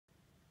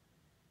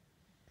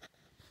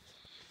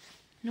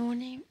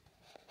Noni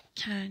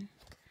Khan,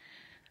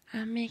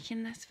 I'm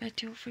making this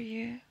video for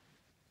you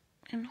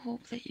and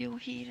hope that you'll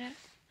hear it,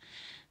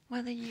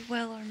 whether you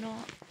will or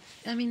not.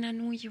 I mean, I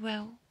know you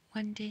will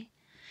one day.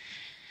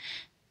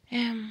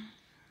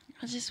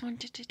 I just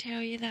wanted to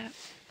tell you that,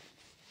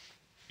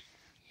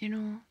 you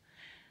know,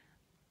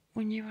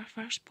 when you were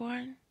first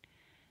born,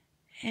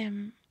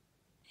 your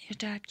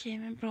dad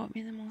came and brought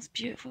me the most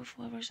beautiful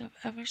flowers I've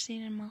ever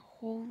seen in my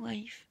whole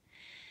life.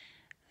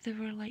 They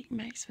were like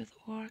mixed with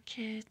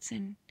orchids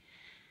and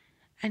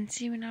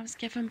see, when I was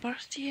giving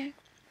birth to you,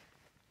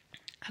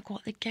 I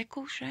got the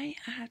giggles, right?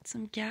 I had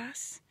some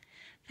gas,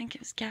 I think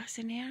it was gas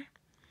in air,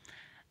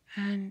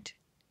 and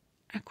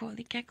I got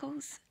the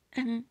giggles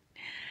and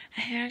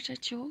I heard a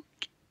joke.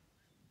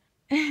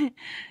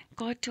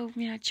 God told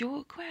me a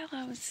joke while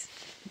I was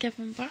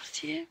giving birth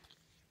to you,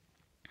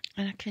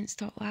 and I couldn't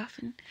stop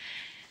laughing.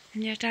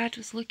 And your dad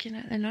was looking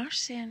at the nurse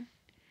saying,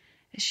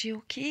 "Is she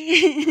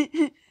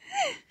okay?"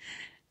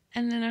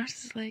 And the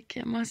nurse was like,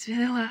 "It must be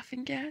the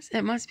laughing gas.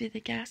 It must be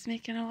the gas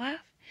making her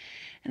laugh."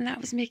 And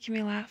that was making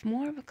me laugh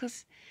more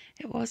because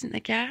it wasn't the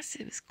gas,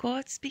 it was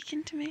God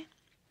speaking to me.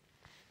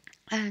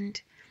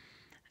 And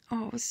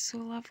oh, it was so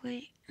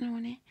lovely,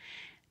 Noni.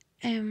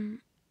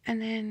 And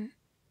then,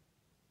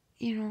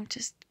 you know,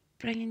 just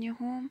bringing you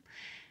home,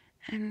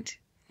 and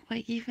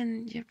like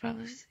even your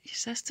brothers, your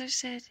sisters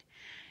said,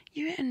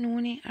 you and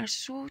Noni are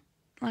so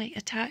like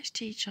attached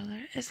to each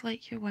other. It's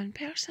like you're one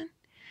person.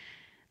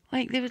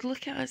 Like they would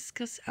look at us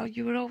because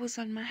you were always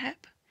on my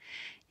hip.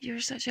 You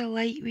were such a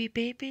light wee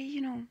baby,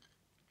 you know.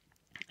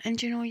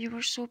 And you know, you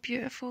were so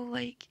beautiful.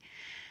 Like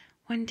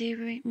one day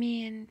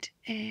me and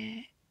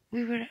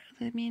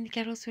the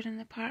girls were in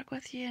the park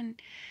with you,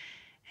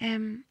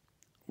 and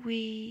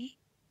we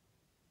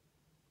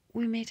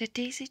made a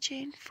daisy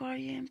chain for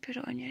you and put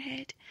it on your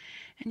head,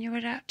 and you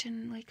were wrapped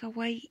in like a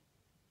white,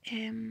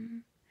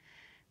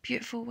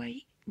 beautiful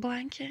white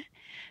blanket,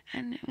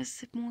 and it was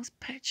the most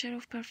picture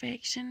of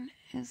perfection.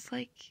 It was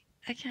like,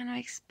 I cannot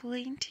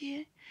explain to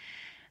you.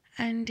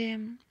 And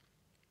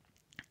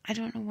I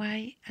don't know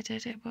why I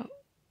did it, but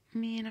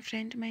me and a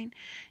friend of mine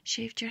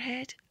shaved your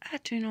head. I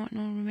do not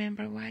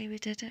remember why we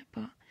did it,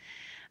 but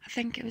I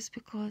think it was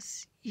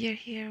because your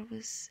hair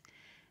was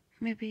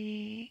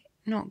maybe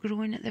not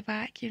growing at the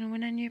back. You know,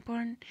 when a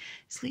newborn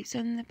sleeps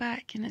on the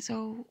back and there's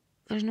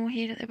no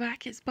hair at the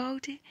back, it's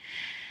baldy.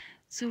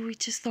 So we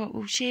just thought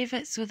we'll shave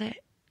it so that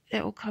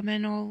it'll come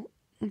in all,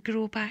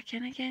 grow back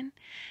in again.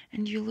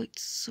 And you looked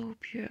so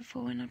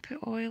beautiful when I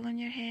put oil on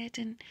your head,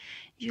 and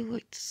you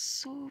looked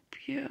so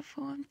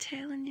beautiful, I'm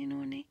telling you,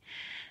 Noni.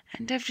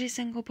 And every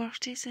single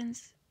birthday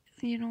since,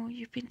 you know,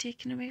 you've been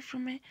taken away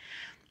from me,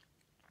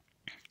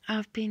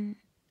 I've been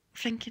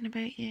thinking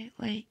about you.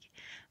 Like,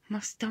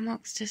 my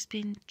stomach's just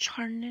been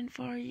churning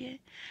for you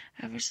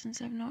ever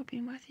since I've not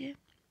been with you.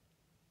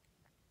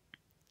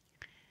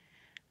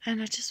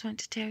 And I just want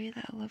to tell you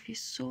that I love you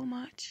so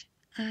much,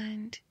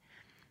 and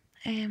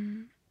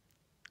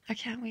I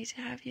can't wait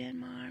to have you in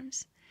my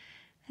arms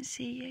and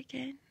see you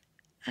again.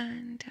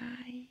 And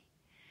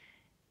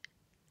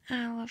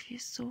I love you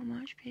so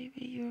much,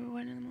 baby. You're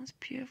one of the most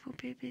beautiful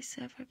babies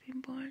ever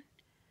been born.